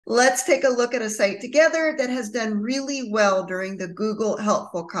Let's take a look at a site together that has done really well during the Google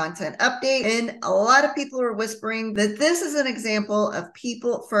Helpful Content Update. And a lot of people are whispering that this is an example of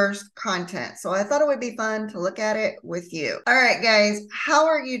people first content. So I thought it would be fun to look at it with you. All right, guys, how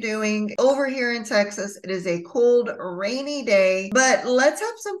are you doing over here in Texas? It is a cold, rainy day, but let's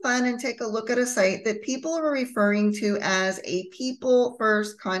have some fun and take a look at a site that people are referring to as a people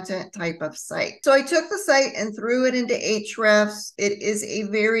first content type of site. So I took the site and threw it into Ahrefs. It is a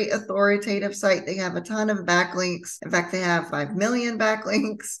very authoritative site. They have a ton of backlinks. In fact, they have 5 million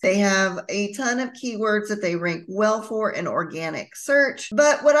backlinks. They have a ton of keywords that they rank well for in organic search.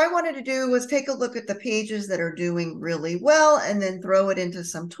 But what I wanted to do was take a look at the pages that are doing really well and then throw it into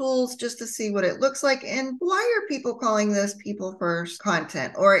some tools just to see what it looks like. And why are people calling this people first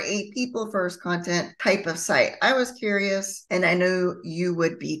content or a people first content type of site? I was curious, and I know you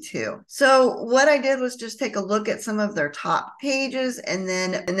would be too. So what I did was just take a look at some of their top pages and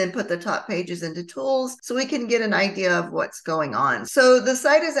then put the top pages into tools so we can get an idea of what's going on. So the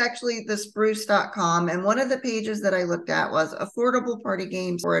site is actually thespruce.com, and one of the pages that I looked at was affordable party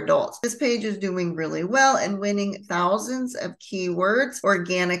games for adults. This page is doing really well and winning thousands of keywords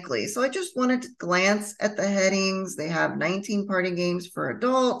organically. So I just wanted to glance at the headings. They have 19 party games for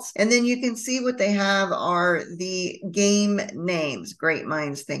adults, and then you can see what they have are the game names: Great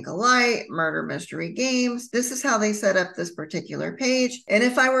Minds Think Alike, Murder Mystery Games. This is how they set up this particular page. And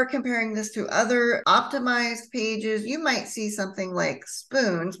if I were comparing this to other optimized pages, you might see something like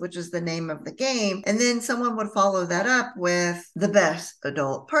Spoons, which is the name of the game, and then someone would follow that up with the best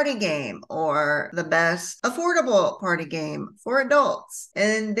adult party game or the best affordable party game for adults.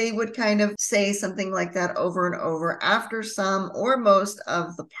 And they would kind of say something like that over and over after some or most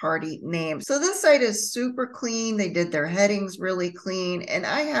of the party names. So this site is super clean. They did their headings really clean, and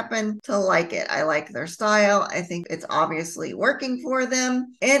I happen to like it. I like their style. I think it's obviously working for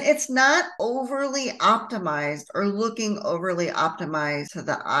them. And it's not overly optimized or looking overly optimized to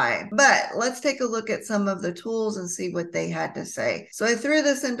the eye. But let's take a look at some of the tools and see what they had to say. So I threw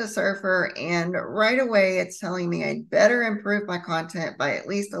this into Surfer, and right away it's telling me I'd better improve my content by at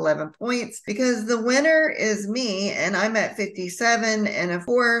least 11 points because the winner is me, and I'm at 57, and of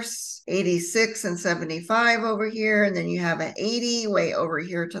course 86 and 75 over here, and then you have an 80 way over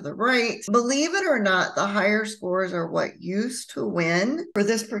here to the right. Believe it or not, the higher scores are what used to win for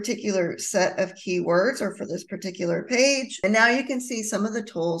this particular set of keywords or for this particular page. And now you can see some of the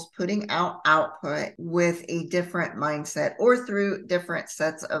tools putting out output with a different mindset or through different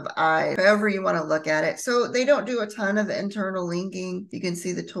sets of eyes, however you want to look at it. So they don't do a ton of internal linking. You can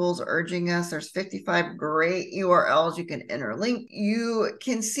see the tools urging us. There's 55 great URLs you can interlink. You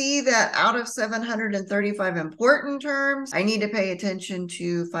can see that out of 735 important terms, I need to pay attention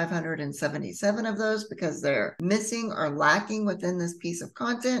to 577 of those because they're missing or lacking within this piece of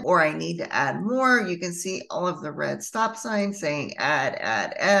content, or I need to add more. You can see all of the red stop signs saying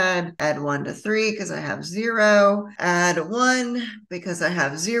add 1 to 3 because I have 0, add 1 because I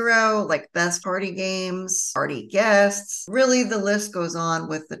have 0, like best party games, party guests. Really, the list goes on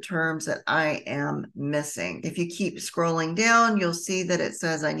with the terms that I am missing. If you keep scrolling down, you'll see that it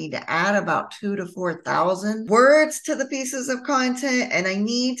says I need to add about 2,000 to 4,000 words to the pieces of content, and I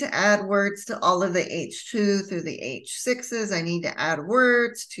need to add words to all of the H2 through the H6s. I need to add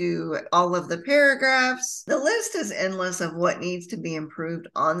words to all of the paragraphs. The list is endless of what needs to be improved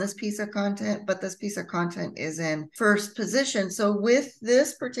on this piece of content, but this piece of content is in first position. So with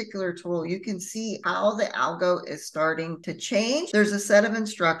this particular tool, you can see how the algo is starting to change. There's a set of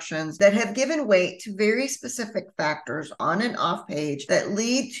instructions that have given weight to very specific factors on and off page that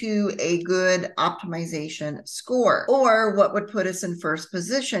lead to a good optimization score, or what would put us in first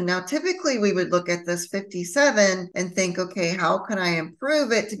position. Now, typically we would look at this 57 and think, okay, how can I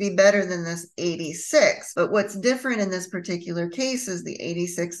improve it to be better than this 86? But what's different in this particular case is the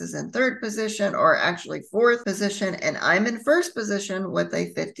 86 is in third position, or actually fourth position, and I'm in first position with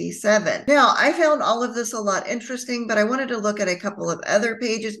a 57. Now, I found all of this a lot interesting, but I wanted to look at a couple of other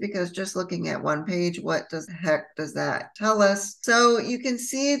pages because just looking at one page, what the heck does that tell us? So you can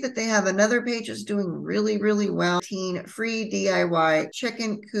see that they have another page that's doing really, really well. Teen free DIY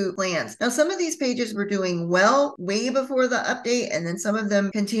chicken coop plans. Now, some of these pages were doing well way before the update, and then some of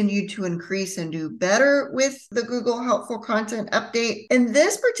them continued to increase and do better with the Google Helpful Content Update. In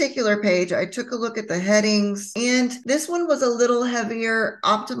this particular page, I took a look at the headings, and this one was a little heavier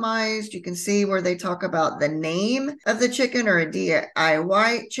optimized. You can see where they talk about the name of the chicken, or a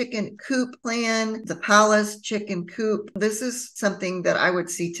DIY chicken coop plan, the Palace chicken coop. This is something that I would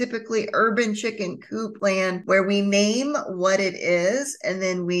see typically, urban chicken coop plan, where we name what it is and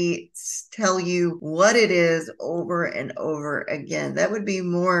then we tell you what it is over and over again. again, that would be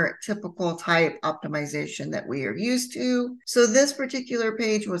more typical type optimization that we are used to. So this particular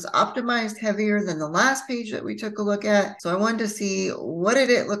page was optimized heavier than the last page that we took a look at. So I wanted to see what did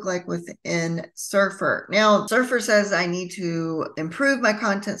it look like within Surfer. Now, Surfer says I need to improve my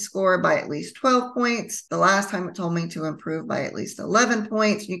content score by at least 12 points. The last time it told me to improve by at least 11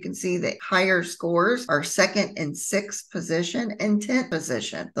 points. You can see that higher scores are second and sixth position and 10th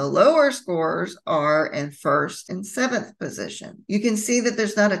position. The lower scores are in first and seventh position. You can see that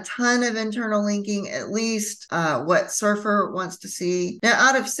there's not a ton of internal linking, at least what Surfer wants to see. Now,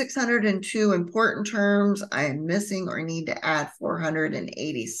 out of 602 important terms, I am missing or need to add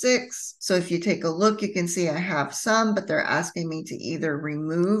 486. So if you take a look, you can see I have some, but they're asking me to either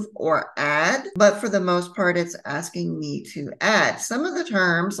remove or add. But for the most part, it's asking me to add. Some of the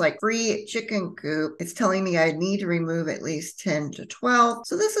terms like free chicken coop, it's telling me I need to remove at least 10 to 12.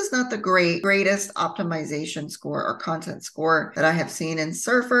 So this is not the greatest optimization score or content score that I have seen in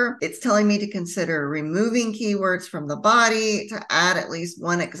Surfer. It's telling me to consider removing keywords from the body, to add at least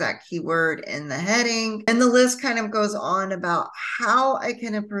one exact keyword in the heading. And the list kind of goes on about how I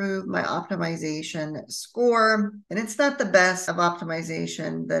can improve my optimization score. And it's not the best of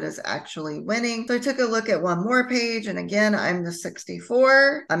optimization that is actually winning. So I took a look at one more page, and again, I'm the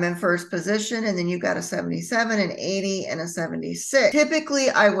 64. I'm in first position, and then you got a 77, an 80, and a 76. Typically,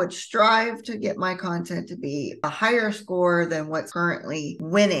 I would strive to get my content to be a higher score than what's currently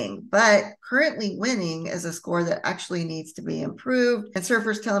winning, but currently winning is a score that actually needs to be improved, and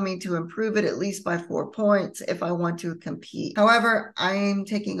Surfer's telling me to improve it at least by 4 points if I want to compete. However, I'm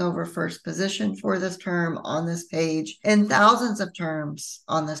taking over first position for this term on this page, and thousands of terms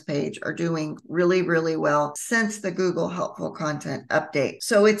on this page are doing really, really well since the Google Helpful Content update.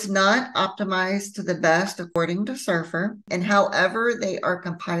 So it's not optimized to the best according to Surfer, and however they are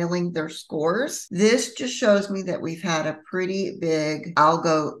compiling their scores, this just shows me that we've had a pretty big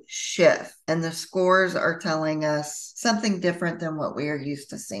algo shift, and the scores are telling us something different than what we are used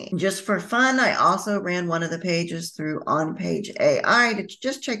to seeing. Just for fun, I also ran one of the pages through OnPage AI to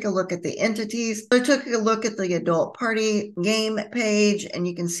just take a look at the entities. So I took a look at the adult party game page, and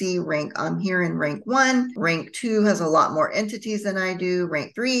you can see I'm here in rank 1. Rank 2 has a lot more entities than I do.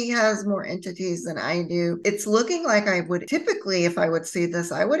 Rank 3 has more entities than I do. It's looking like I would typically, if I would see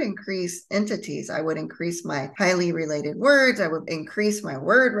this, I would increase entities. I would increase my highly related words. I would increase my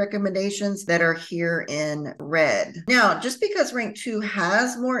word recommendations that are here in red. Now, just because rank 2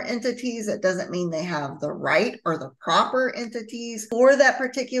 has more entities, it doesn't mean they have the right or the proper entities for that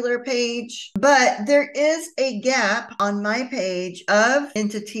particular page. But there is a gap on my page of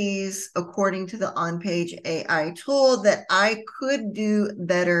entities according to the OnPage AI tool that I could do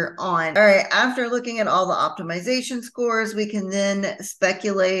better on. All right, after looking at all the optimization scores, we can then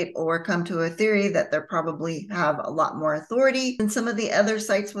speculate or come to a theory that they probably have a lot more authority than some of the other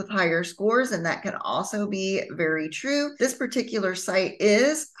sites with higher scores, and that can also be very true. This particular site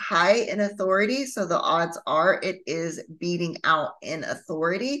is high in authority, so the odds are it is beating out in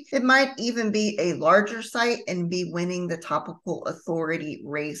authority. It might even be a larger site and be winning the topical authority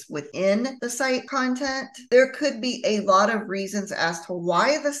race within the site content. There could be a lot of reasons as to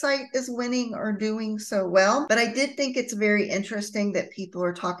why the site is winning or doing so well, but I did think it's very interesting that people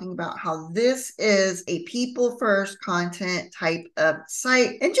are talking about how this is a people first content type of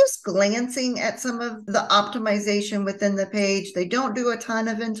site. And just glancing at some of the optimization within the page, they don't do a ton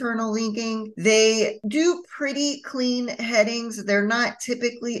of internal linking. They do pretty clean headings. They're not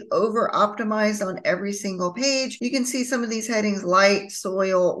typically over optimized on every single page. You can see some of these headings: light,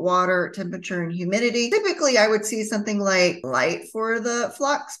 soil, water, temperature, and humidity. Typically, I would see something like light for the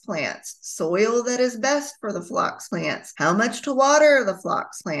phlox plants, soil that is best for the phlox plants, how much to water the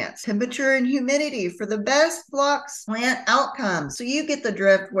phlox plants, temperature and humidity for the best phlox plant outcomes. So you get the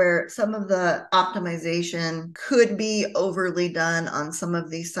drift where some of the optimization could be overly done on some of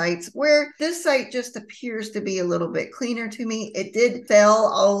these sites, where this site just appears to be a little bit cleaner to me. It did fail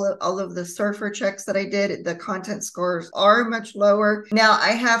all of the Surfer checks that I did. The content scores are much lower. Now,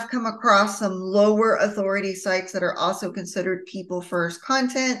 I have come across some lower authority sites that are also considered people first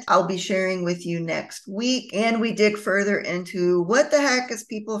content. I'll be sharing with you next week, and we dig further into what the heck is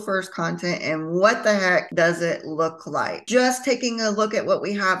people first content and what the heck does it look like. Just taking a look at what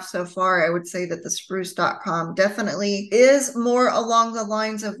we have so far, I would say that the Spruce.com definitely is more along the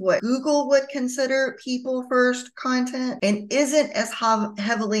lines of what Google would consider people first content and isn't as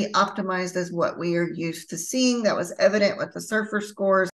heavily optimized as what we are used to seeing. That was evident with the Surfer scores.